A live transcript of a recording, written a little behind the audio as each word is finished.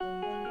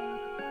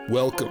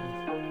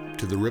Welcome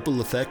to the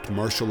Ripple Effect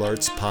Martial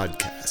Arts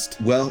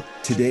Podcast. Well,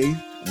 today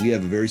we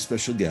have a very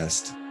special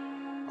guest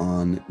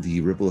on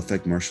the Ripple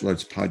Effect Martial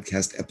Arts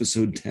Podcast,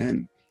 episode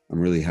 10. I'm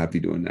really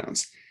happy to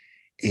announce.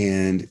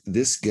 And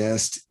this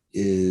guest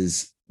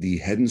is the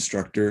head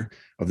instructor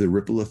of the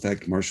Ripple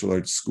Effect Martial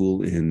Arts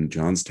School in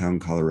Johnstown,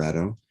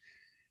 Colorado.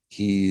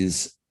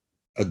 He's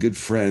a good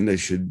friend, I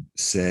should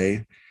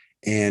say,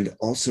 and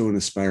also an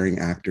aspiring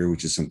actor,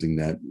 which is something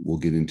that we'll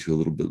get into a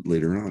little bit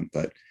later on.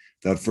 But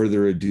without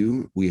further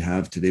ado, we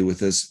have today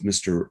with us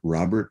Mr.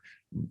 Robert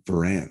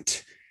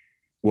Brandt.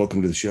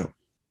 Welcome to the show.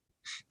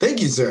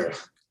 Thank you, sir.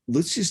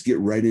 Let's just get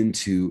right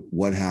into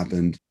what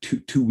happened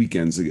two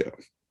weekends ago.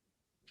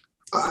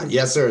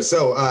 Yes, sir.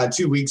 So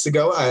 2 weeks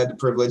ago, I had the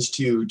privilege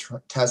to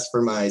test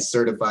for my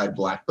certified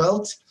black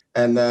belt.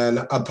 And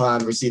then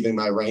upon receiving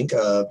my rank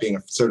of being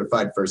a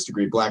certified first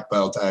degree black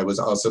belt, I was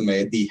also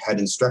made the head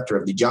instructor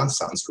of the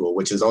Johnstown School,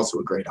 which is also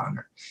a great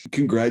honor.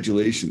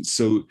 Congratulations.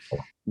 So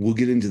we'll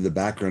get into the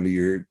background of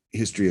your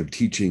history of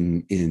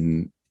teaching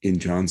in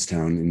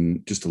Johnstown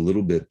in just a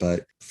little bit.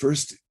 But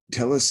first,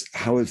 tell us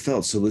how it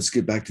felt. So let's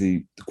get back to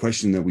the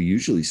question that we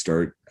usually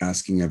start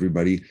asking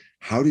everybody.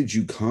 How did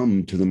you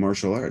come to the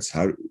martial arts?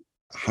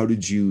 How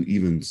did you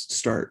even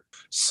start?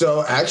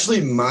 So actually,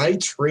 my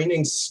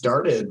training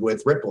started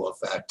with Ripple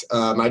Effect.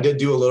 I did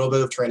do a little bit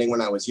of training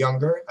when I was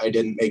younger. I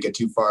didn't make it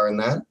too far in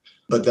that.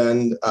 But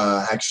then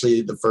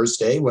actually the first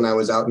day when I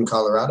was out in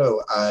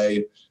Colorado,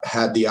 I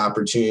had the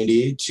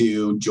opportunity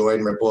to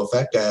join Ripple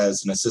Effect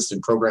as an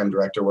assistant program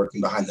director working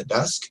behind the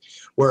desk,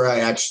 where I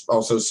actually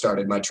also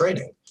started my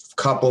training.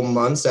 A couple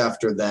months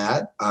after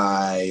that,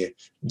 I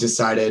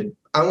decided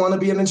I want to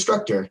be an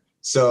instructor.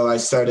 So I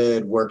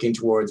started working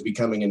towards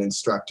becoming an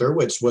instructor,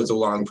 which was a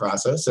long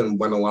process and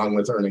went along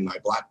with earning my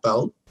black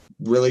belt.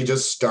 Really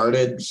just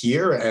started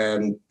here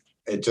and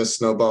it just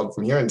snowballed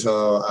from here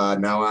until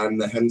now I'm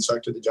the head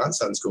instructor at the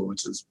Johnstown School,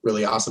 which is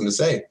really awesome to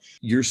say.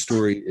 Your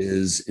story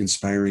is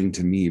inspiring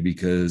to me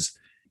because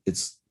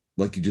it's,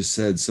 like you just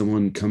said,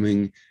 someone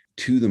coming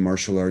to the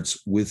martial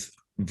arts with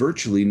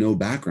virtually no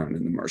background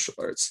in the martial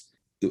arts.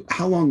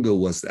 How long ago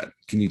was that?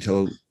 Can you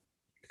tell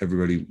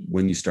everybody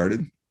when you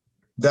started?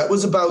 That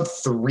was about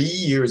 3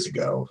 years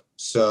ago.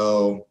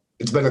 So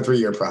it's been a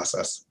 3-year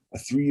process. A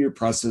 3-year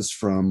process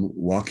from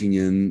walking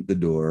in the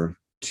door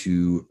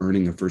to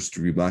earning a first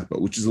degree black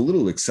belt, which is a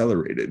little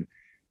accelerated.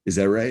 Is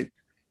that right?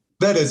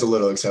 That is a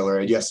little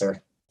accelerated. Yes,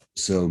 sir.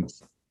 So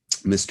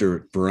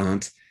Mr.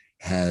 Brandt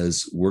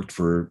has worked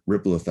for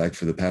Ripple Effect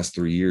for the past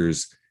 3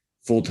 years,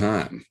 full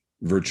time,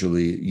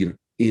 virtually,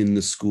 in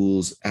the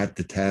schools, at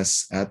the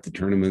tests, at the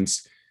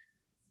tournaments,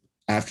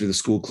 after the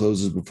school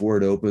closes, before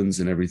it opens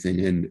and everything.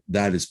 And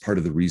that is part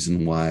of the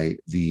reason why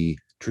the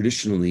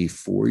traditionally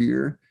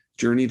 4-year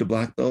journey to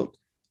black belt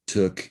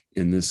took,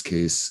 in this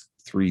case,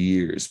 3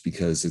 years,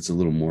 because it's a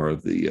little more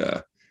of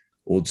the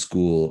old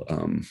school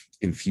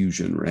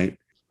infusion, right?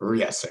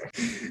 Yes, sir.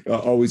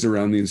 Always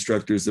around the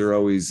instructors. They're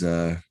always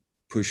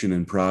pushing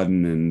and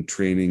prodding and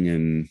training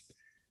and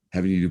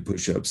having you do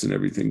push-ups and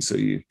everything. So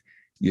you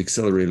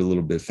accelerate a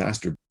little bit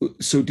faster.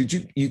 So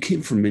you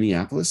came from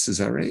Minneapolis, is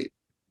that right?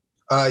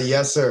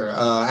 Yes, sir.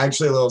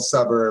 Actually, a little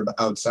suburb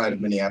outside of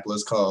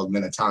Minneapolis called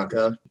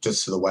Minnetonka,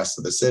 just to the west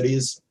of the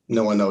cities.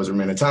 No one knows where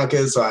Minnetonka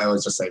is, so I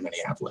always just say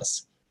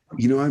Minneapolis.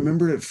 I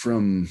remember it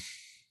from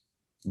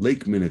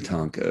Lake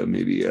Minnetonka,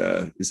 maybe.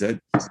 Is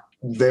that?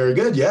 Very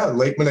good. Yeah.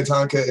 Lake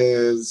Minnetonka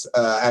is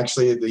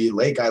actually the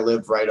lake I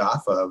live right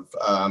off of.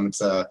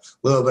 It's a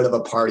little bit of a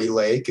party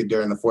lake.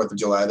 During the 4th of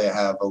July, they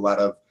have a lot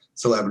of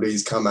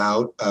celebrities come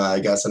out, I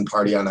guess, and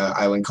party on an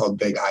island called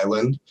Big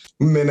Island.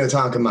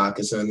 Minnetonka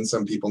Moccasin,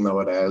 some people know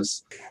it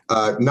as.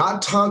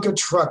 Not Tonka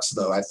trucks,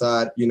 though. I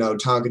thought,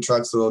 Tonka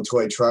trucks, the little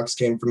toy trucks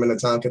came from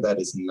Minnetonka. That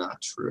is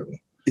not true.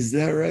 Is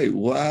that right?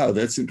 Wow,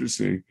 that's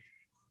interesting.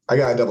 I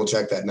got to double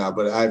check that now,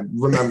 but I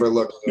remember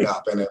looking it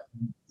up and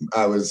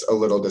I was a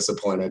little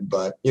disappointed.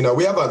 But,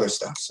 we have other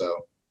stuff,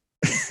 so.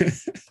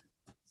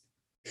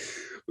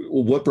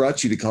 What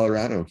brought you to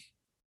Colorado?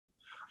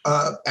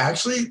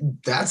 Actually,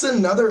 that's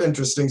another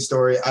interesting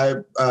story. I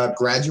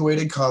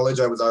graduated college.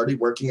 I was already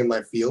working in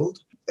my field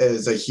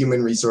as a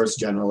human resource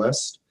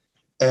generalist,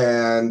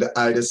 and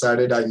I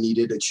decided I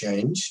needed a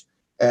change.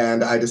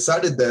 And I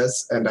decided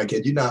this, and I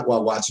kid you not,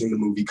 while watching the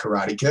movie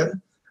Karate Kid.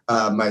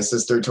 My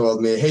sister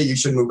told me, hey, you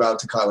should move out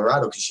to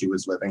Colorado because she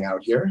was living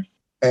out here.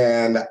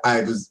 And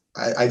I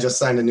just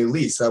signed a new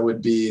lease. That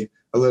would be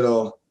a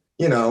little,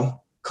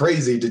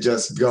 crazy to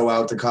just go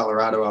out to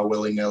Colorado all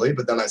willy-nilly,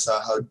 but then I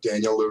saw how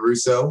Daniel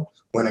LaRusso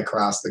went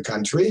across the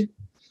country,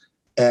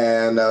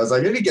 and I was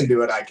like, if he can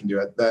do it, I can do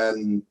it.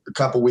 Then a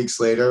couple weeks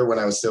later, when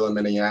I was still in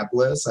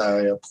Minneapolis,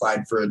 I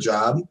applied for a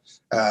job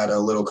at a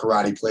little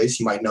karate place.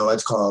 You might know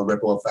it's called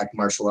Ripple Effect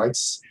Martial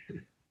Arts.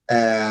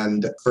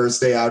 And first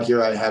day out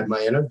here, I had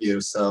my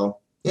interview. So,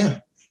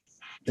 yeah.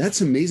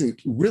 That's amazing.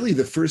 Really,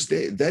 the first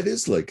day, that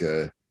is like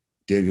a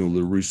Daniel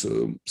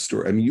LaRusso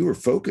story. I mean, you were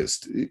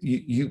focused.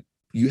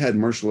 You had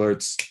martial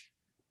arts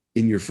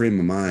in your frame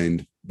of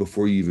mind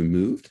before you even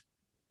moved?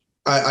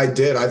 I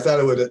did. I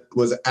thought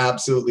was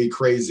absolutely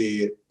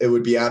crazy. It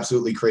would be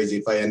absolutely crazy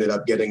if I ended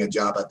up getting a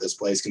job at this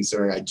place,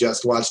 considering I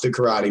just watched a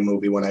karate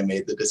movie when I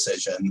made the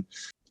decision.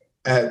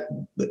 At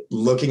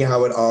looking at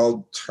how it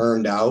all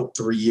turned out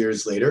 3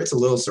 years later, it's a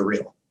little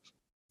surreal.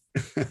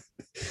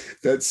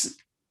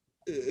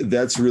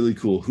 That's really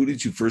cool. Who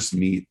did you first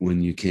meet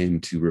when you came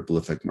to Ripple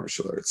Effect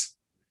Martial Arts?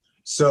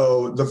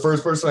 So the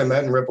first person I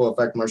met in Ripple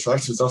Effect Martial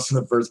Arts was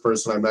also the first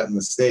person I met in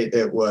the state.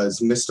 It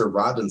was Mr.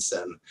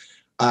 Robinson.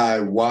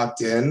 I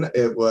walked in,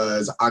 it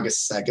was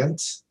August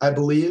 2nd, I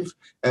believe.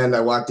 And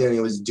I walked in, he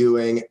was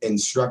doing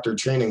instructor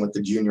training with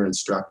the junior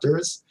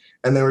instructors.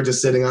 And they were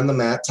just sitting on the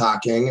mat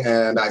talking.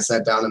 And I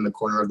sat down in the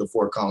corner of the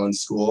Fort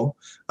Collins School.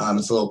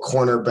 It's a little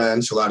corner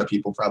bench. A lot of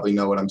people probably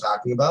know what I'm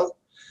talking about.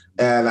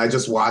 And I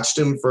just watched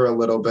him for a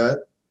little bit.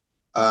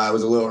 I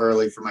was a little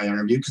early for my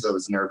interview because I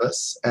was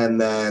nervous.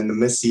 And then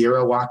Miss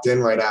Sierra walked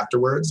in right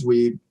afterwards.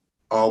 We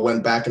all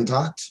went back and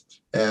talked.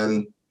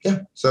 And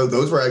yeah, so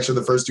those were actually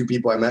the first two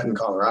people I met in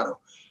Colorado.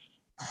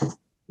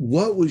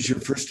 What was your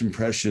first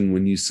impression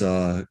when you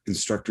saw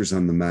instructors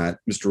on the mat,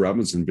 Mr.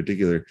 Robinson in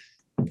particular,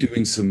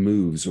 doing some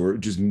moves or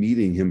just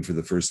meeting him for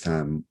the first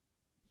time?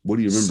 What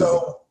do you remember?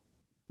 So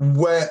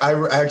when I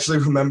actually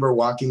remember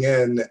walking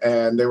in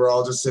and they were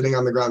all just sitting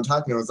on the ground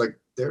talking, I was like,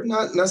 they're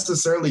not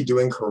necessarily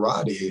doing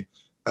karate.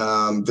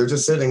 They're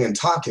just sitting and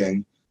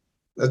talking.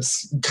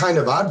 That's kind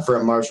of odd for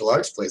a martial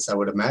arts place, I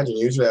would imagine.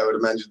 Usually I would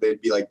imagine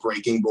they'd be like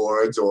breaking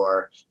boards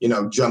or,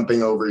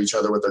 jumping over each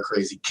other with their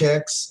crazy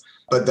kicks.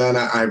 But then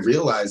I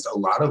realized a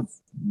lot of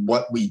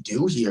what we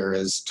do here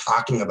is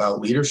talking about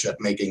leadership,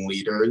 making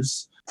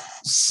leaders.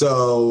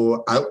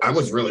 So I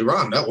was really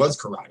wrong. That was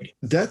karate.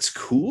 That's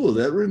cool.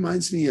 That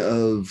reminds me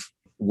of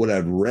what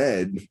I've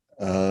read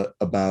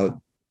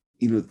about,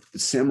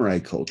 samurai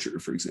culture,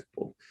 for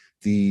example.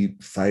 The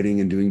fighting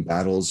and doing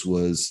battles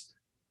was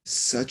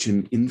such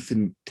an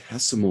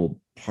infinitesimal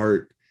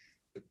part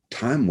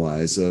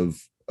time-wise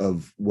of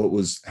what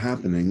was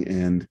happening,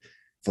 and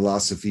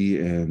philosophy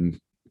and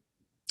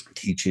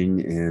teaching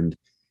and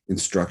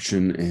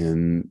instruction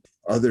and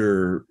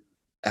other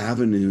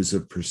avenues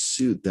of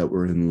pursuit that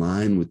were in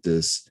line with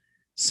this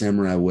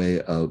samurai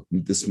way of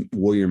this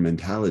warrior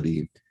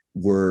mentality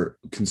were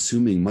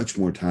consuming much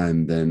more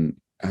time than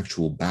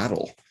actual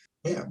battle.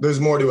 Yeah, there's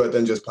more to it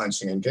than just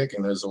punching and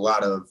kicking. There's a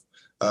lot of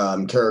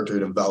character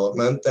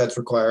development that's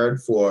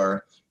required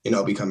for,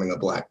 becoming a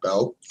black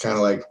belt. Kind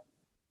of like,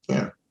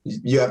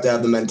 you have to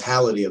have the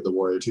mentality of the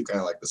warrior too,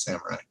 kind of like the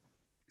samurai.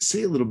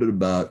 Say a little bit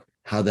about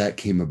how that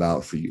came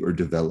about for you or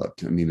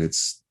developed. I mean,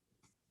 it's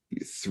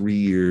 3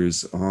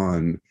 years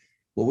on.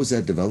 What was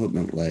that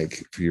development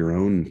like for your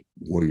own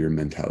warrior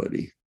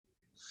mentality?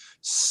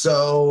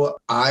 So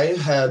I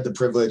had the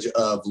privilege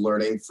of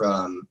learning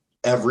from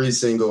every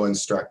single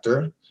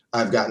instructor.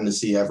 I've gotten to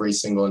see every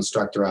single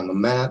instructor on the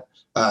mat,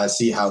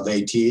 see how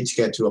they teach,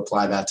 get to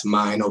apply that to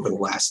mine over the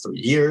last 3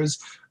 years.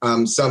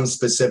 Some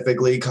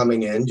specifically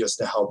coming in just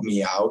to help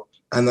me out.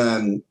 And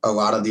then a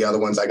lot of the other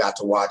ones I got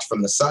to watch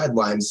from the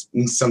sidelines.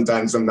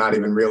 Sometimes I'm not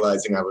even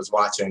realizing I was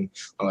watching.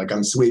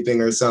 I'm sweeping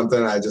or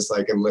something. I just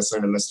am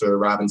listening to Mr.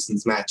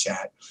 Robinson's mat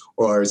chat,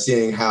 or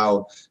seeing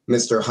how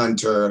Mr.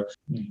 Hunter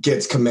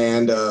gets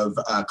command of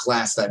a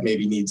class that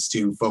maybe needs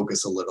to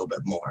focus a little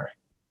bit more.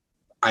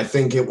 I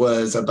think it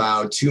was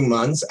about 2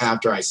 months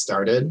after I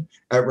started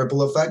at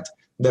Ripple Effect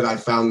that I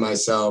found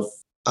myself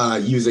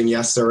using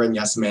yes, sir, and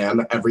yes,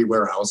 ma'am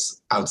everywhere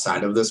else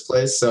outside of this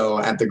place. So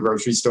at the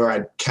grocery store,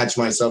 I'd catch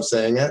myself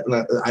saying it,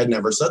 and I'd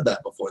never said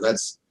that before.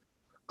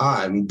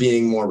 I'm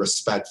being more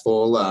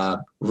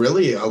respectful.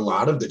 Really, a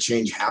lot of the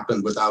change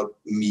happened without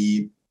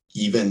me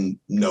even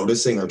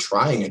noticing or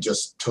trying. It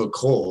just took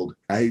hold.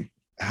 I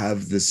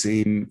have the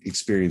same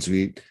experience.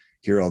 We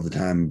hear all the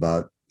time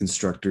about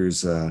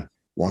instructors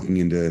walking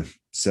into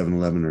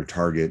 7-Eleven or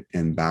Target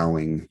and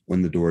bowing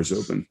when the doors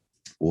open.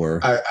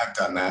 Or I've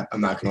done that. I'm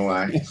not going to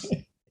lie.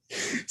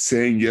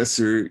 Saying yes,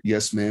 sir,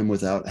 yes, ma'am,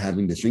 without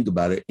having to think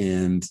about it.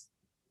 And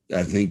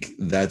I think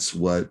that's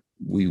what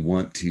we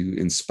want to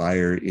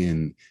inspire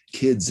in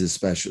kids,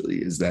 especially,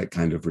 is that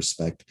kind of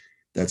respect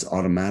that's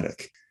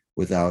automatic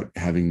without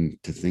having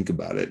to think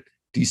about it.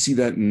 Do you see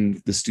that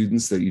in the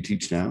students that you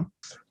teach now?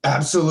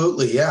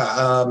 Absolutely,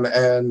 yeah.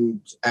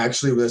 And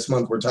actually, this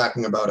month we're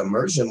talking about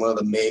immersion. One of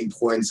the main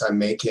points I'm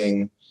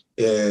making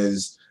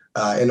is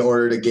in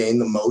order to gain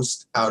the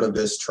most out of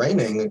this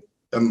training,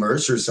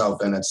 immerse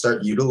yourself in it.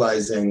 Start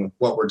utilizing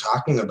what we're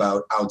talking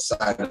about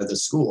outside of the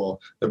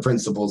school, the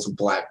principles of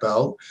black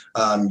belt,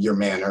 your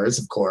manners,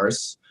 of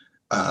course.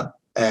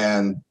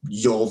 And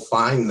you'll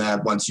find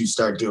that once you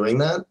start doing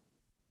that,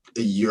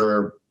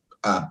 you're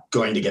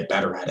going to get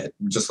better at it.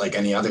 Just like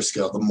any other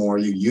skill, the more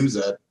you use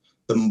it,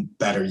 the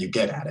better you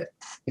get at it.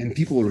 And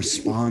people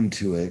respond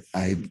to it.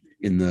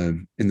 In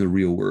the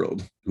real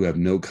world, who have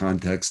no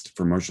context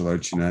for martial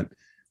arts, you're not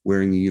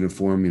wearing a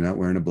uniform, you're not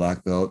wearing a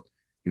black belt,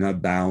 you're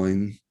not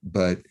bowing,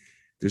 but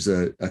there's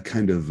a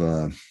kind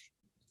of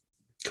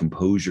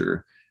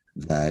composure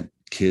that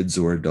kids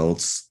or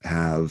adults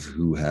have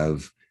who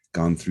have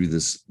gone through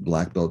this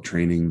black belt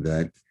training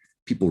that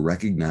people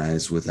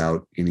recognize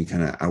without any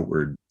kind of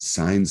outward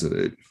signs of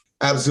it.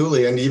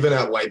 Absolutely. And even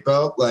at white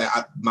belt,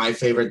 my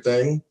favorite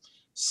thing,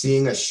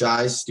 seeing a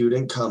shy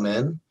student come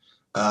in,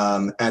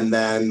 and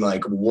then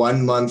like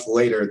 1 month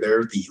later,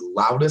 they're the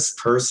loudest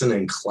person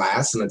in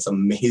class, and it's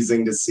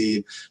amazing to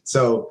see.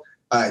 So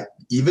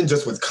even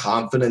just with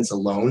confidence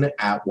alone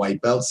at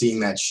white belt, seeing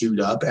that shoot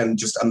up and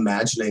just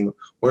imagining,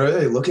 what are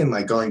they looking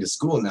like going to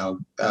school now?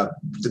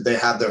 Did they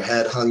have their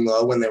head hung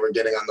low when they were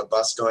getting on the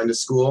bus going to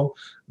school?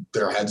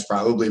 Their head's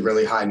probably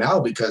really high now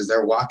because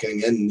they're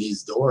walking in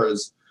these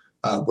doors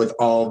with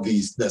all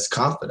this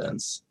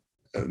confidence.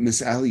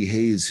 Miss Allie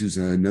Hayes, who's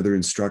another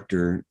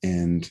instructor,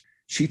 and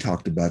she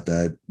talked about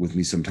that with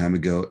me some time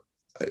ago,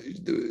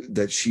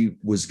 that she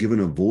was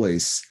given a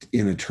voice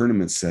in a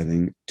tournament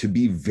setting to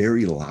be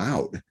very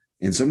loud.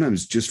 And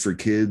sometimes just for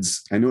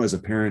kids, I know as a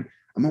parent,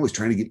 I'm always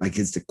trying to get my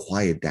kids to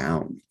quiet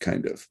down,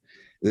 kind of.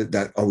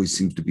 That always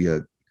seems to be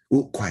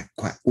quiet,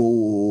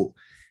 oh.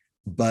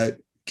 But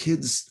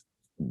kids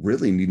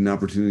really need an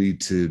opportunity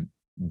to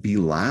be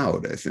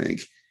loud, I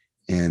think.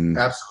 And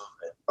absolutely.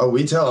 Oh,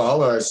 we tell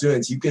all our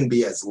students, you can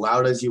be as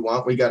loud as you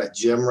want. We got a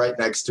gym right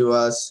next to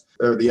us,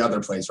 or the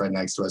other place right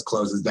next to us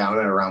closes down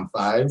at around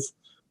 5.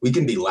 We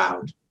can be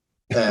loud,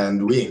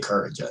 and we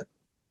encourage it.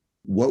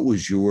 What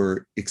was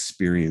your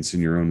experience,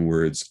 in your own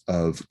words,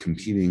 of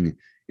competing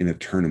in a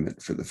tournament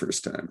for the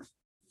first time?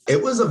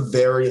 It was a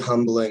very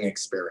humbling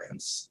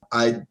experience.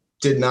 I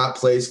did not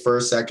place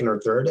first, second, or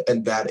third,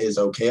 and that is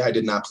okay. I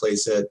did not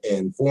place it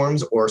in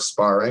forms or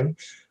sparring.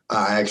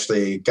 I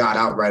actually got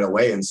out right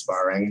away in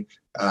sparring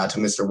to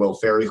Mr. Will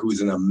Ferry,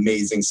 who's an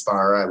amazing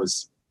sparrer. I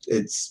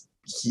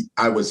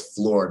was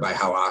floored by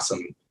how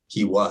awesome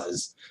he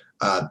was.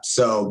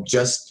 So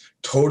just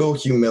total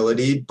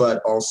humility,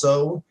 but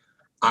also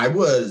I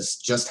was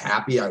just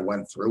happy I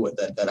went through with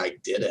it, that I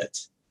did it,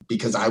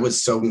 because I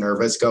was so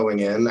nervous going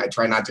in. I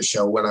try not to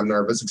show when I'm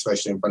nervous,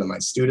 especially in front of my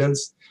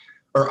students,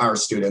 or our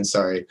students,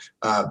 sorry,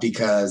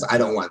 because I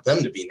don't want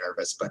them to be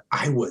nervous, but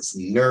I was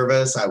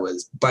nervous. I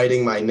was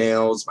biting my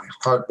nails. My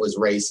heart was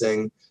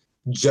racing.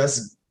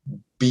 Just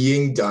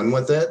being done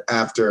with it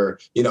after,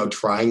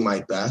 trying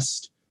my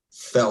best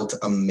felt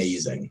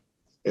amazing.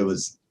 It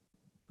was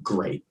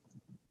great.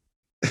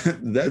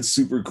 That's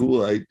super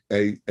cool.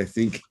 I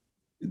think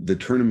the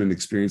tournament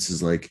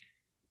experiences like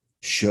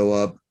show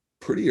up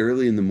pretty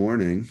early in the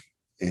morning,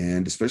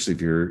 and especially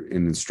if you're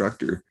an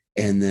instructor,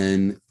 and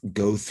then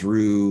go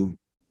through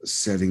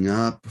setting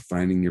up,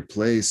 finding your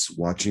place,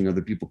 watching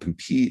other people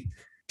compete,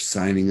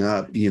 signing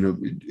up,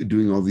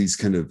 doing all these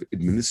kind of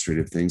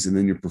administrative things. And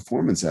then your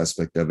performance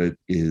aspect of it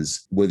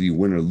is, whether you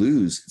win or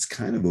lose, it's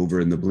kind of over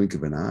in the blink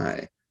of an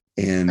eye.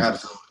 And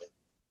absolutely.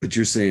 But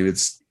you're saying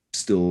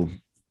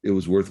it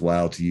was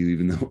worthwhile to you,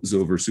 even though it was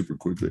over super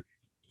quickly.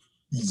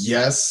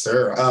 Yes,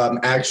 sir.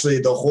 Actually,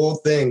 the whole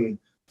thing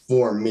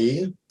for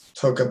me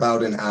took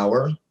about an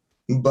hour.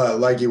 But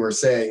like you were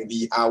saying,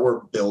 the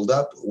hour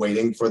buildup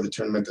waiting for the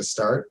tournament to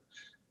start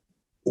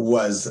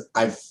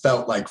I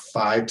felt like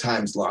 5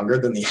 times longer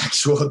than the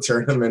actual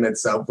tournament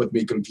itself, with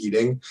me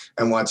competing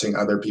and watching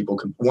other people.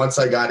 Once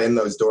I got in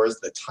those doors,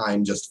 the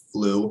time just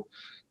flew.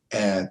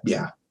 And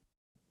yeah.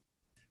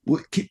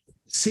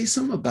 Say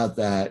something about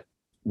that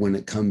when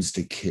it comes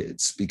to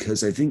kids,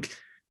 because I think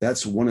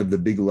that's one of the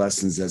big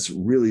lessons that's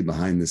really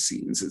behind the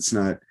scenes. It's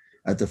not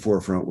at the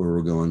forefront where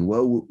we're going,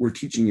 well, we're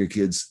teaching your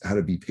kids how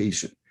to be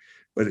patient.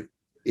 But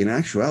in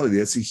actuality,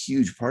 that's a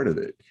huge part of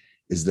it,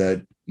 is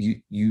that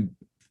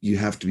you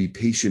have to be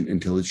patient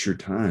until it's your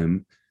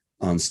time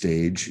on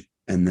stage,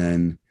 and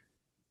then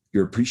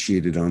you're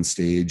appreciated on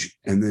stage,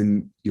 and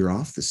then you're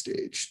off the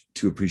stage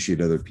to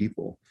appreciate other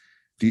people.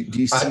 Do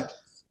you see?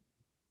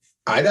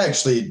 I'd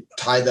actually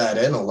tie that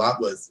in a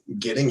lot with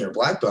getting your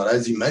black belt.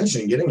 As you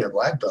mentioned, getting your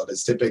black belt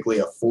is typically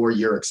a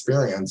 4-year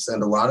experience.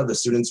 And a lot of the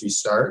students we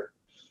start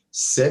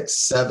 6,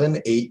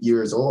 7, 8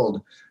 years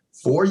old.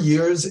 4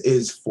 years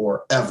is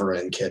forever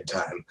in kid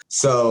time.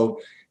 So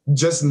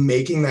just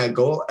making that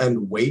goal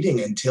and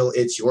waiting until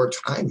it's your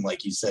time,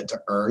 like you said,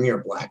 to earn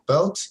your black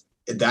belt,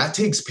 that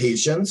takes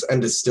patience,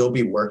 and to still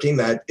be working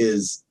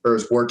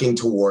working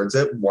towards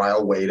it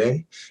while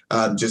waiting,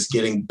 just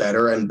getting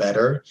better and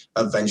better,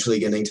 eventually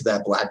getting to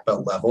that black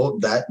belt level.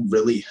 That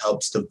really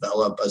helps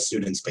develop a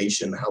student's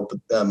patience, help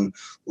them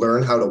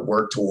learn how to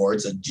work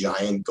towards a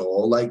giant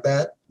goal like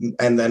that.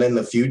 And then in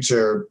the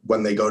future,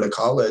 when they go to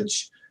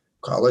college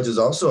is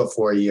also a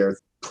 4-year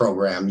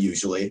program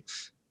usually.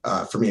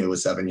 For me, it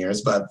was 7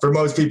 years, but for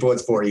most people,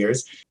 it's 4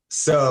 years.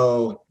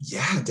 So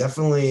yeah,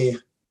 definitely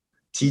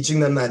teaching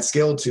them that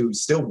skill to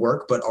still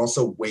work, but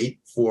also wait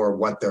for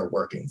what they're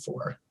working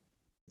for.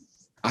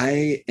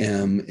 I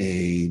am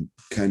a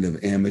kind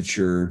of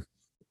amateur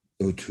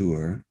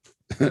auteur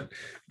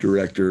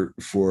director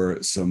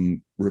for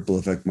some Ripple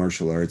Effect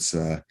Martial Arts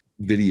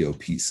video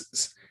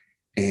pieces.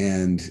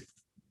 And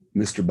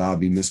Mr.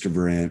 Bobby, Mr.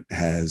 Verant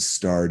has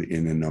starred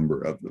in a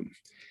number of them.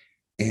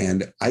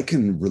 And I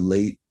can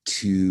relate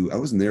to, I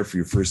wasn't there for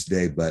your first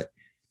day, but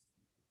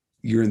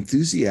your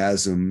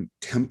enthusiasm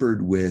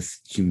tempered with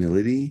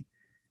humility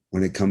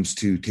when it comes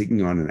to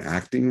taking on an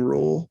acting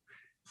role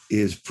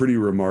is pretty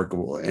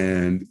remarkable.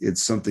 And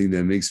it's something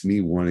that makes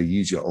me want to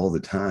use you all the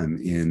time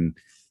in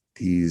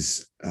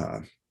these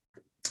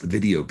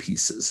video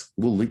pieces.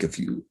 We'll link a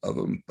few of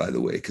them, by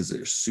the way, because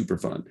they're super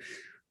fun.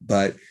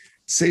 But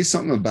say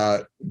something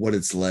about what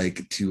it's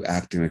like to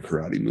act in a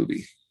karate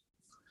movie.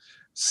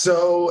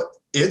 So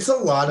it's a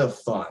lot of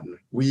fun.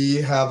 We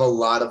have a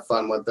lot of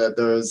fun with it.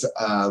 There's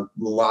a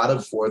lot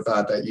of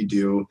forethought that you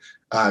do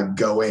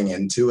going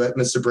into it,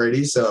 Mr.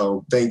 Brady.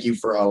 So thank you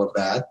for all of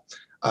that.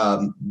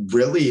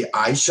 Really,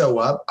 I show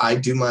up, I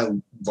do my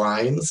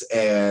lines,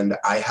 and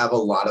I have a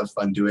lot of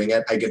fun doing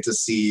it. I get to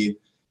see,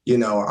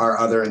 our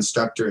other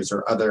instructors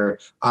or other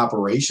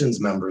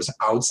operations members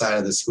outside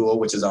of the school,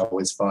 which is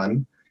always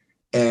fun.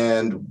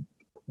 And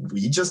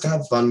we just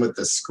have fun with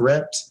the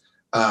script.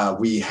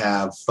 We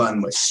have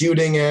fun with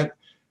shooting it.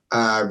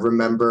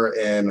 Remember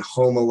in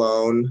Home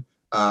Alone,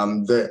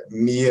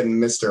 me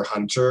and Mr.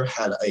 Hunter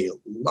had a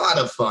lot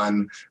of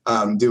fun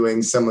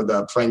doing some of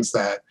the pranks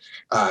that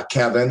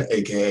Kevin,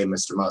 aka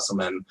Mr.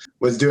 Musselman,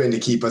 was doing to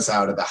keep us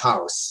out of the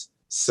house.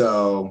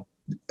 So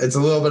it's a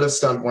little bit of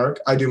stunt work.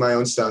 I do my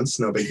own stunts,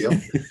 no big deal.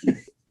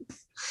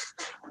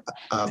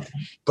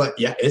 But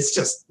yeah, it's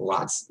just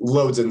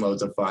loads and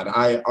loads of fun.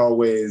 I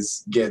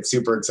always get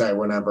super excited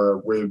whenever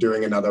we're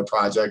doing another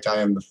project.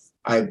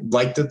 I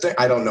like to think,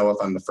 I don't know if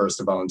I'm the first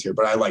to volunteer,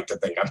 but I like to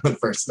think I'm the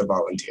first to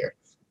volunteer.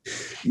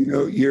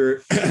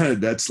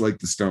 That's like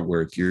the stunt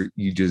work. You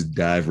just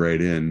dive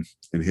right in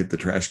and hit the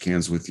trash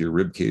cans with your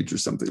rib cage or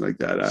something like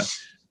that. I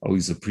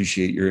always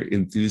appreciate your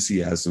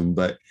enthusiasm.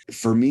 But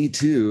for me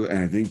too, and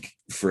I think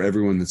for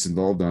everyone that's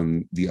involved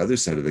on the other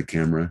side of the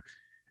camera,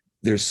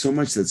 there's so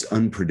much that's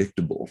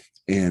unpredictable.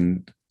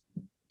 And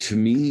to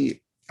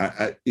me,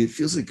 it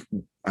feels like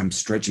I'm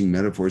stretching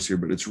metaphors here,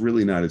 but it's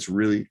really not. It's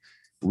really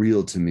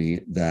real to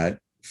me that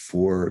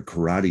for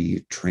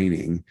karate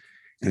training,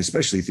 and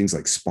especially things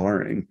like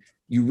sparring,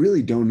 you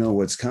really don't know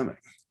what's coming.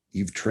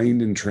 You've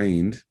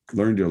trained,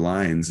 learned your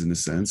lines in a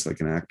sense,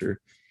 like an actor,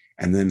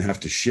 and then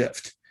have to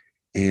shift.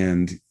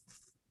 And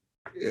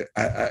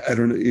I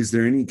don't know, is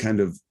there any kind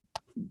of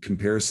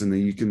comparison that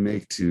you can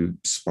make to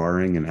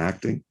sparring and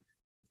acting?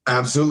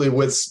 Absolutely.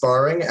 With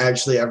sparring,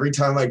 actually, every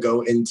time I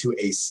go into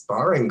a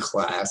sparring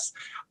class,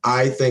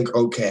 I think,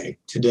 okay,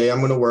 today I'm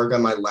going to work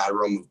on my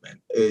lateral movement,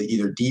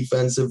 either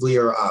defensively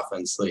or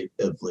offensively.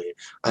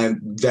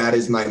 That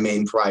is my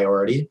main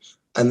priority.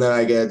 And then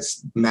I get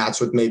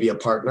matched with maybe a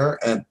partner,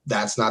 and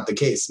that's not the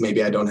case.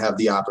 Maybe I don't have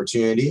the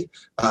opportunity.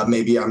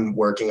 Maybe I'm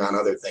working on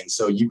other things.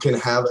 So you can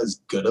have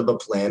as good of a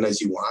plan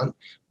as you want,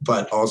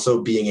 but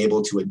also being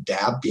able to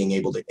adapt, being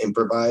able to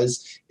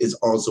improvise is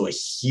also a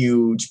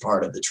huge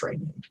part of the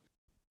training.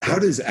 How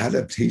does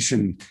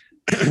adaptation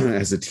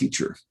as a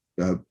teacher,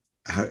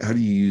 how do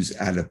you use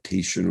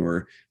adaptation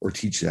or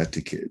teach that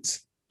to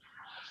kids?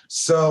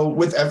 So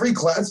with every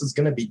class, it's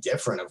going to be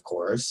different, of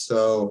course.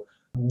 So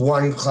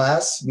one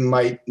class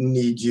might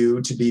need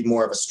you to be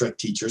more of a strict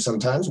teacher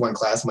sometimes. One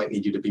class might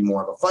need you to be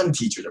more of a fun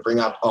teacher to bring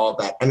out all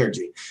that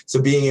energy.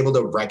 So being able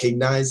to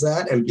recognize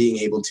that and being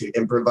able to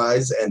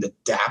improvise and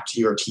adapt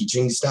your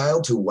teaching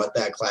style to what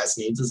that class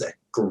needs is a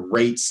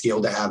great skill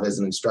to have as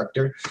an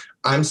instructor.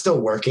 I'm still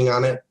working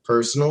on it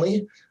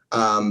personally,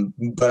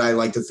 but I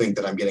like to think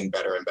that I'm getting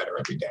better and better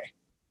every day.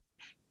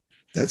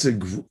 That's a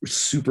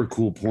super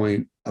cool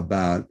point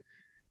about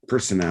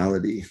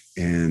personality.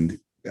 And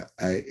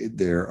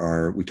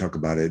we talk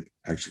about it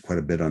actually quite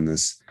a bit on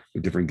this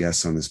with different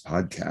guests on this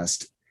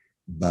podcast,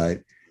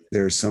 but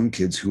there are some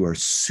kids who are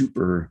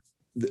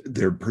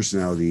their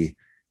personality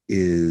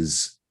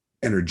is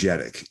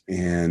energetic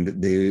and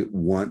they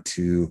want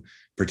to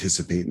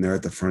participate and they're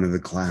at the front of the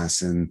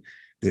class and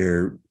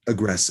they're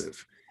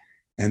aggressive.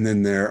 And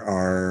then there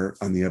are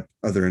on the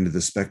other end of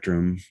the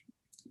spectrum,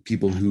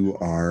 people who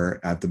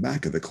are at the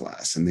back of the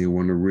class and they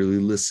want to really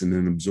listen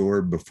and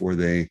absorb before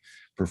they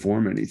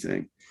perform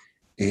anything.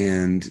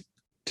 And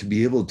to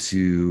be able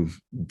to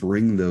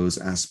bring those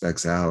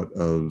aspects out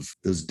of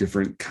those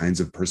different kinds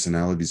of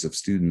personalities of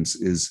students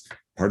is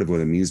part of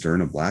what it means to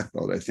earn a black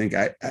belt. I think.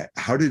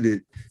 How did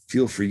it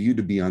feel for you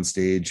to be on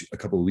stage a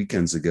couple of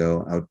weekends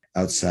ago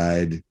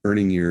outside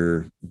earning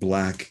your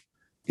black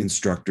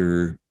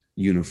instructor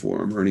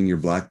uniform, earning your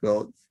black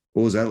belt?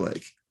 What was that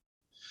like?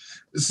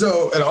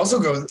 So it also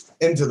goes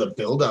into the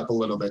buildup a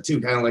little bit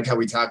too, kind of like how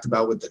we talked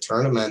about with the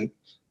tournament.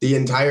 The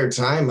entire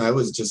time I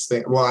was just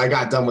thinking, I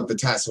got done with the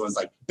test. So I was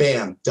like,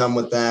 bam, done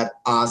with that.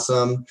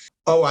 Awesome.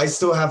 Oh, I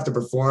still have to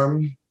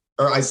perform,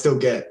 or I still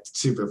get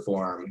to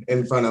perform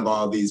in front of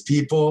all these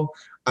people.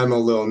 I'm a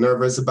little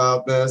nervous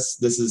about this.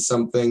 This is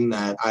something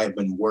that I've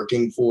been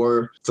working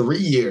for 3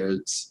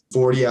 years,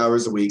 40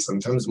 hours a week,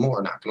 sometimes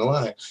more, not going to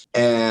lie.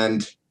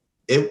 And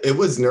it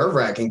was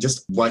nerve-wracking.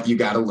 Just what you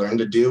got to learn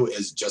to do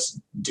is just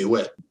do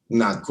it.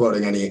 Not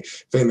quoting any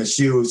famous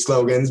shoe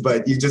slogans,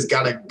 but you just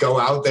got to go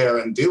out there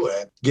and do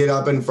it. Get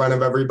up in front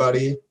of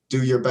everybody,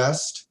 do your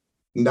best,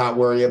 not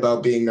worry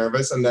about being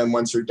nervous. And then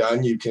once you're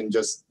done, you can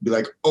just be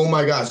like, oh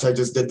my gosh, I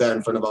just did that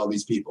in front of all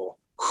these people.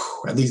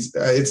 Whew, at least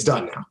it's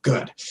done now.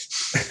 Good.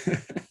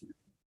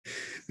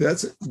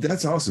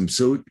 That's awesome.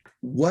 So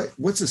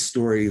what's a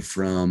story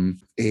from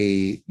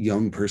a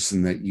young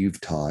person that you've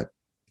taught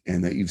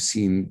and that you've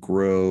seen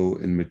grow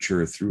and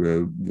mature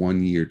through a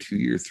 1 year, 2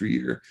 year, 3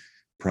 year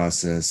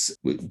process?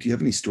 Do you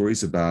have any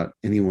stories about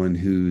anyone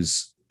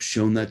who's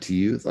shown that to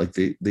you? Like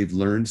they've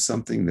learned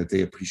something, that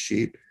they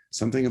appreciate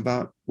something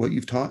about what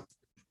you've taught?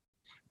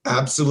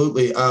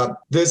 Absolutely.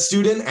 The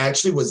student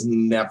actually was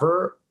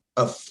never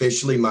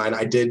officially mine.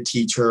 I did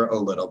teach her a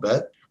little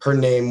bit. Her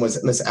name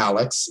was Miss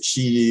Alex.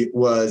 She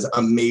was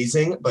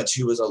amazing, but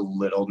she was a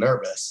little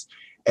nervous.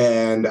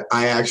 And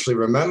I actually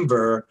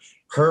remember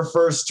her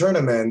first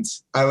tournament.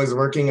 I was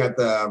working at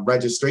the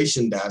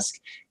registration desk,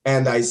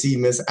 and I see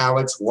Miss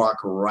Alex walk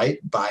right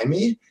by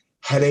me,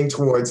 heading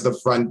towards the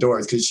front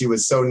doors because she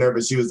was so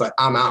nervous. She was like,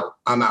 I'm out,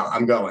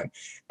 I'm going.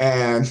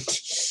 And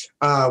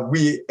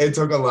it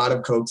took a lot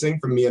of coaxing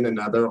from me and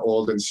another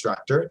old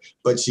instructor,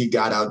 but she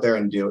got out there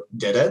and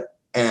did it.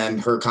 And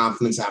her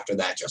confidence after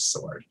that just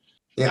soared.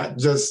 Yeah,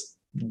 just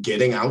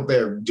getting out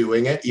there,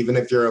 doing it, even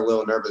if you're a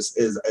little nervous,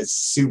 is a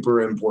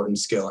super important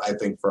skill, I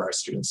think, for our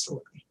students to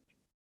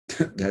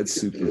learn. That's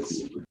super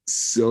cool.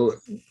 So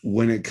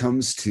when it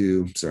comes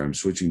to, sorry, I'm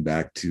switching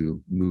back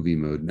to movie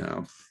mode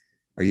now.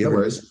 Are you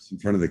ever in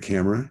front of the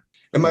camera?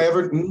 Am I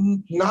ever?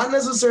 Not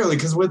necessarily,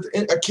 because with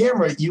a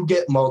camera, you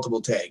get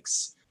multiple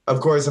takes.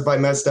 Of course, if I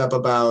messed up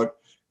about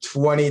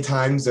 20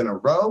 times in a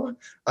row,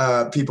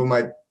 people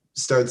might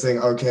start saying,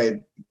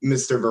 okay,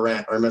 Mr.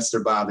 Varant or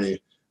Mr.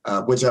 Bobby,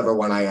 whichever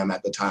one I am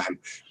at the time.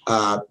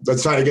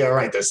 Let's try to get it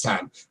right this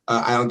time.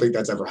 I don't think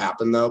that's ever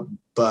happened, though.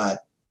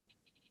 But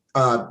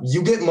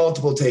you get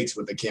multiple takes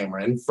with the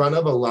camera. In front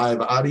of a live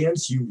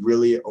audience, you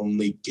really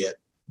only get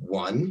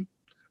one,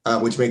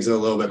 which makes it a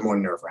little bit more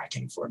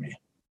nerve-wracking for me.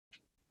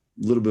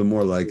 A little bit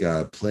more like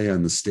a play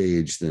on the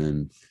stage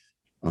than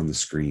on the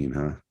screen,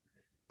 huh?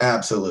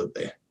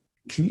 Absolutely.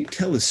 Can you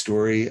tell a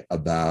story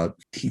about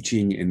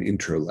teaching an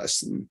intro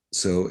lesson?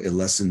 So a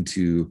lesson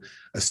to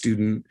a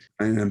student,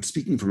 and I'm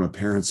speaking from a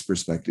parent's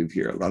perspective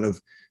here. A lot of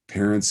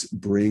parents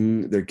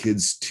bring their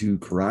kids to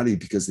karate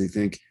because they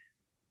think,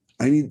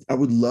 I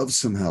would love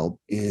some help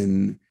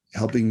in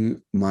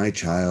helping my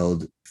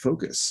child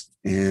focus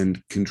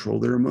and control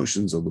their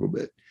emotions a little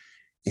bit.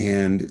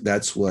 And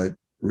that's what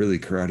really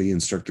karate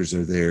instructors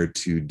are there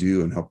to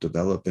do and help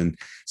develop. And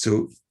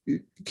so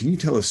can you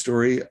tell a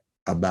story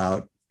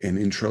about an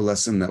intro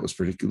lesson that was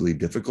particularly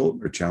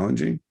difficult or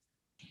challenging?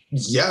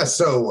 Yeah,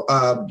 so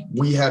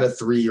we had a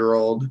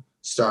 3-year-old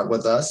start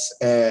with us,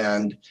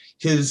 and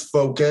his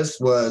focus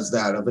was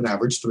that of an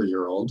average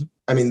 3-year-old.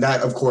 I mean,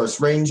 that of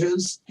course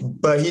ranges,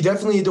 but he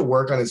definitely had to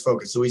work on his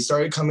focus. So he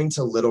started coming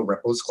to Little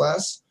Ripples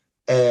class,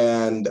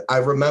 and I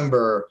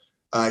remember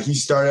he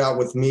started out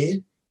with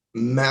me.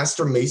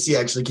 Master Macy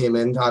actually came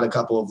in, taught a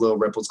couple of Little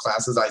Ripples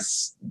classes. I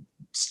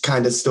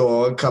kind of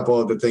stole a couple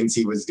of the things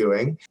he was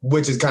doing,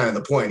 which is kind of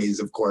the point. He's,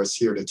 of course,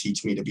 here to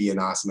teach me to be an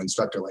awesome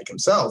instructor like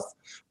himself.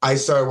 I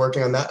started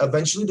working on that.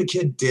 Eventually, the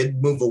kid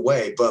did move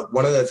away. But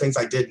one of the things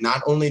I did,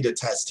 not only to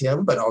test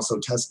him, but also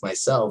test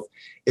myself,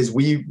 is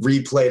we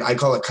replayed, I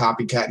call it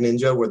Copycat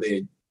Ninja, where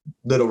the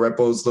Little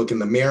Ripples look in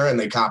the mirror and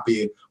they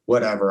copy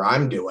whatever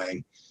I'm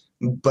doing.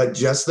 But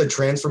just the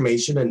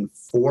transformation in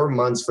 4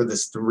 months for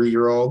this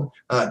 3-year-old,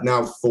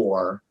 now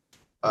 4,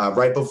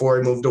 right before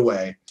he moved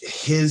away,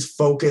 his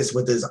focus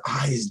with his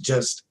eyes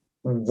just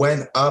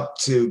went up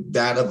to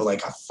that of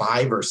like a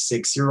 5 or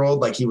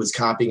 6-year-old. Like he was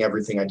copying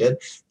everything I did.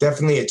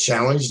 Definitely a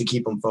challenge to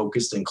keep him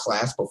focused in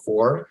class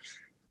before.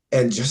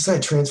 And just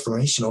that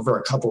transformation over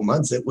a couple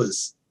months, it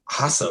was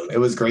awesome. It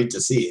was great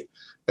to see.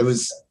 It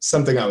was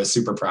something I was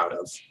super proud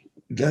of.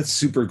 That's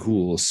super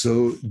cool.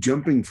 So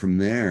jumping from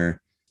there,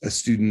 a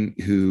student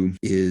who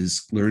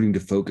is learning to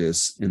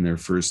focus in their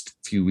first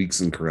few weeks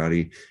in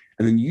karate,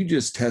 and then you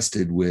just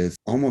tested with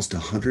almost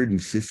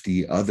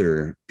 150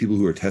 other people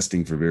who are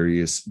testing for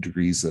various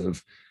degrees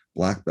of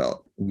black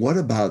belt. What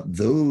about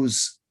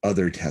those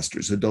other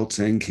testers, adults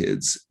and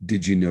kids,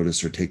 did you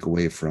notice or take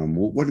away from?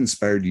 What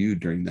inspired you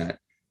during that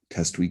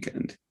test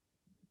weekend?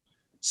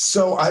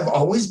 So I've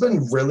always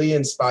been really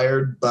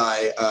inspired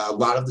by a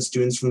lot of the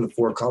students from the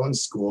Fort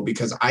Collins School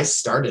because I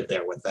started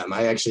there with them.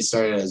 I actually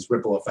started as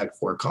Ripple Effect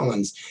Fort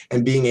Collins,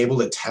 and being able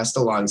to test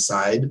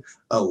alongside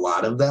a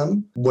lot of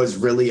them was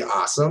really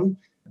awesome.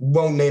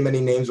 Won't name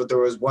any names, but there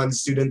was one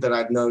student that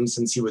I've known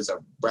since he was a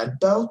red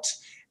belt,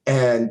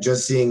 and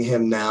just seeing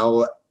him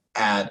now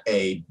at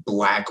a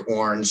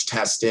black-orange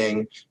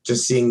testing,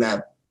 just seeing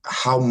that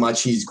how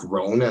much he's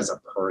grown as a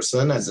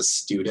person, as a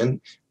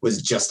student,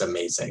 was just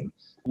amazing.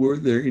 Were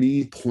there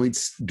any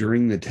points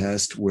during the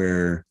test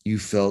where you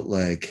felt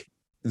like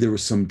there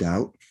was some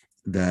doubt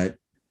that,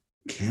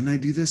 can I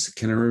do this?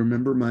 Can I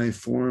remember my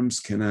forms?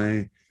 Can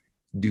I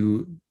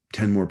do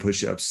 10 more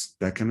push-ups?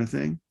 That kind of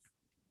thing?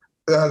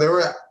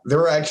 There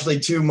were actually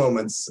 2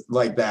 moments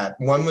like that.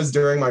 One was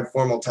during my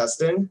formal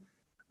testing.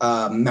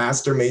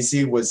 Master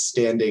Macy was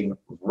standing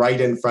right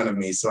in front of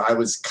me, so I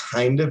was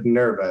kind of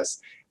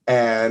nervous.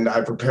 And I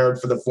prepared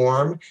for the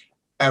form.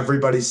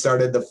 Everybody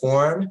started the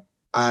form.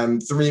 I'm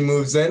 3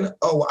 moves in.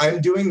 Oh,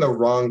 I'm doing the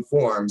wrong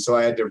form. So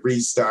I had to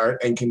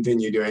restart and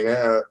continue doing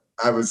it.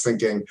 I was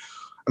thinking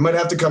I might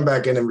have to come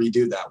back in and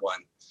redo that one.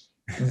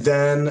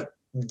 Then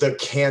the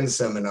CAN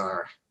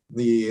seminar.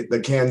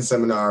 The CAN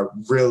seminar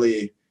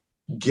really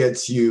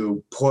gets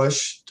you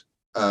pushed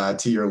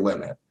to your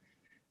limit.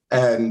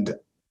 And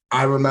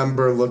I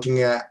remember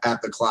looking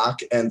at the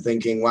clock and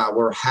thinking, wow,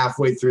 we're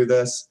halfway through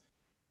this.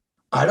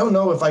 I don't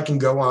know if I can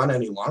go on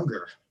any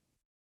longer.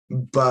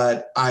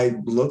 But I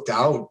looked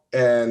out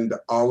and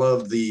all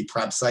of the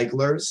prep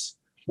cyclers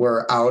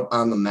were out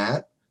on the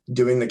mat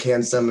doing the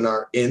CAN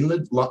seminar in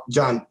the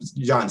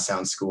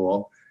Johnstown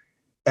school.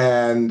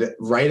 And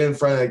right in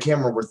front of the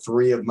camera were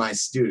 3 of my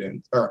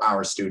students, or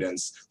our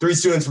students, 3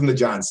 students from the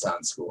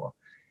Johnstown school.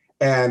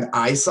 And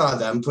I saw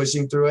them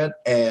pushing through it,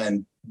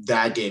 and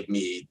that gave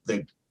me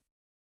the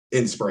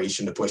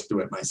inspiration to push through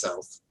it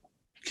myself.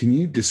 Can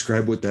you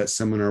describe what that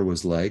seminar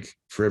was like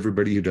for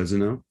everybody who doesn't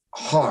know?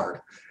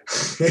 Hard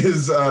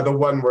is the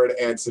one word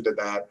answer to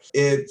that.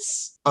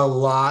 It's a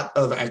lot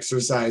of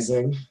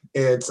exercising.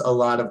 It's a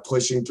lot of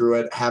pushing through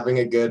it. Having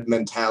a good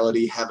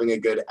mentality, having a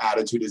good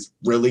attitude is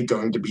really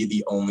going to be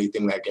the only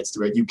thing that gets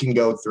through it. You can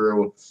go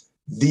through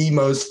the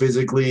most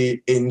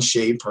physically in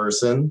shape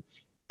person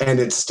and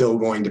it's still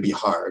going to be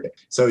hard.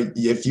 So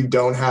if you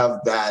don't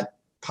have that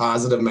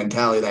positive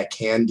mentality, that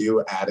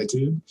can-do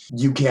attitude,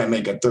 you can't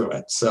make it through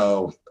it.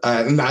 So,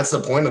 and that's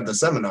the point of the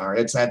seminar.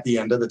 It's at the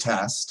end of the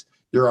test.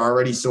 You're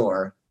already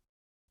sore.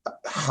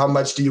 How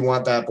much do you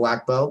want that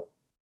black belt?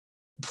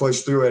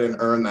 Push through it and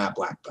earn that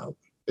black belt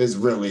is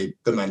really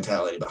the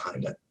mentality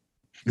behind it.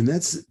 And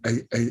that's,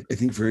 I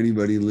think for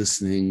anybody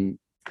listening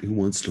who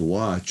wants to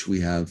watch, we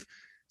have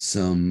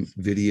some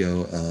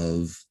video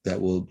of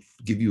that will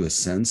give you a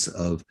sense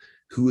of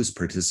who is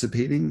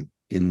participating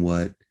in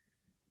what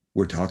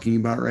we're talking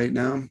about right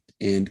now.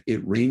 And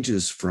it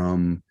ranges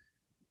from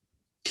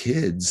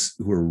kids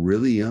who are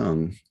really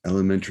young,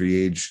 elementary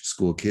age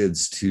school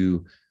kids,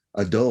 to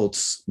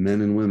adults,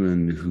 men and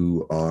women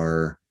who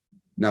are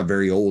not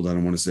very old, I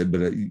don't want to say, but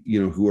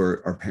who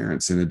are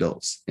parents and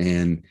adults.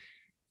 And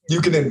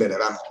you can admit it,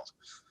 I'm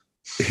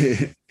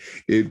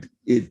old.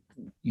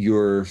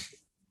 Your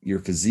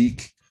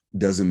physique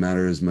doesn't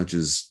matter as much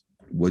as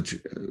what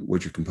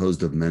you're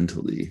composed of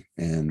mentally.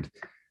 And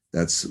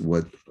that's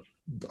what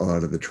a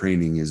lot of the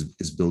training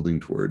is building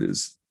toward,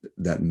 is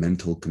that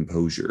mental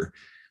composure,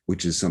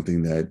 which is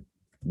something that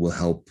will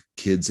help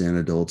kids and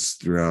adults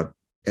throughout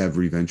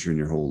every venture in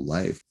your whole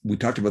life. We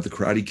talked about the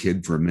Karate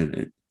Kid for a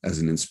minute as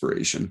an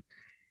inspiration.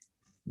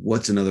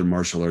 What's another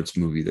martial arts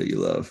movie that you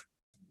love?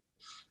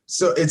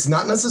 So it's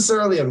not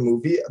necessarily a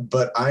movie,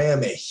 but I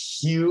am a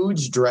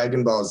huge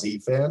Dragon Ball Z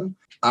fan.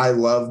 I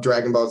love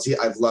Dragon Ball Z.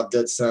 I've loved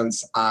it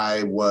since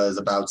I was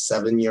about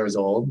 7 years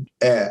old.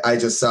 I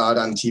just saw it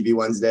on TV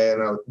Wednesday,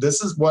 and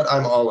this is what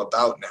I'm all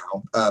about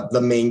now. The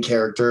main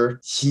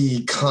character,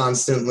 he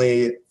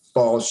constantly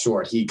falls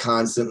short. He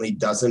constantly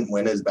doesn't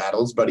win his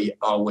battles, but he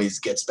always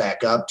gets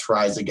back up,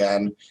 tries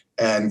again.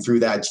 And through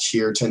that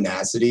sheer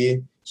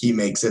tenacity, he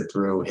makes it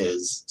through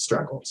his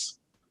struggles.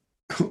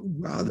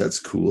 Wow, that's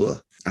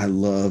cool. I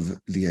love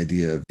the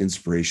idea of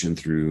inspiration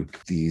through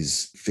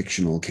these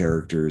fictional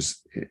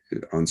characters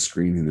on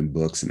screen and in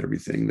books and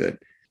everything that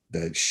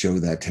show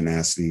that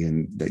tenacity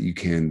and that you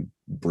can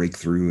break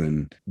through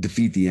and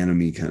defeat the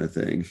enemy kind of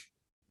thing.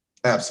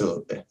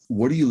 Absolutely.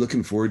 What are you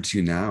looking forward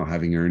to now,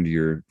 having earned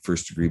your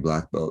first degree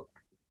black belt?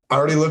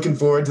 Already looking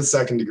forward to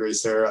second degree,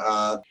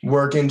 sir.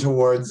 Working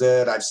towards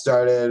it. I've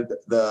started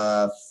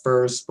the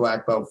first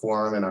black belt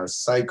forum in our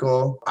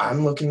cycle.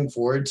 I'm looking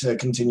forward to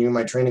continuing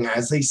my training.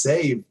 As they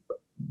say,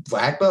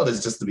 black belt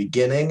is just the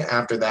beginning.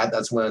 After that,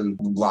 that's when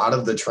a lot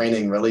of the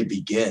training really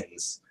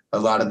begins, a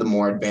lot of the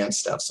more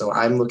advanced stuff. So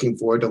I'm looking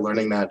forward to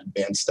learning that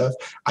advanced stuff.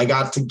 I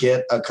got to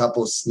get a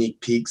couple sneak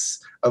peeks,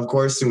 of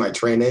course, through my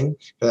training,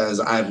 because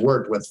I've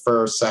worked with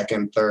first,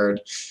 second, third,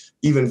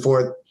 even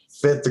fourth,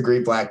 fifth degree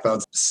black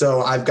belts.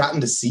 So I've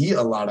gotten to see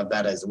a lot of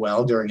that as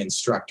well during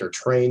instructor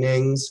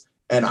trainings.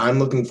 And I'm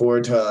looking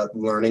forward to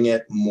learning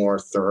it more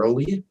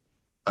thoroughly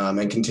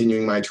and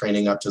continuing my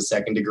training up to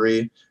second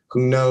degree.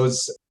 Who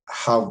knows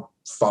how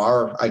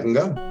far I can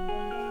go.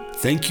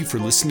 Thank you for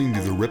listening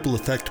to the Ripple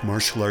Effect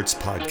Martial Arts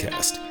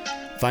Podcast.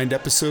 Find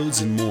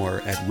episodes and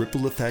more at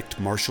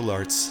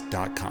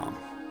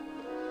rippleeffectmartialarts.com.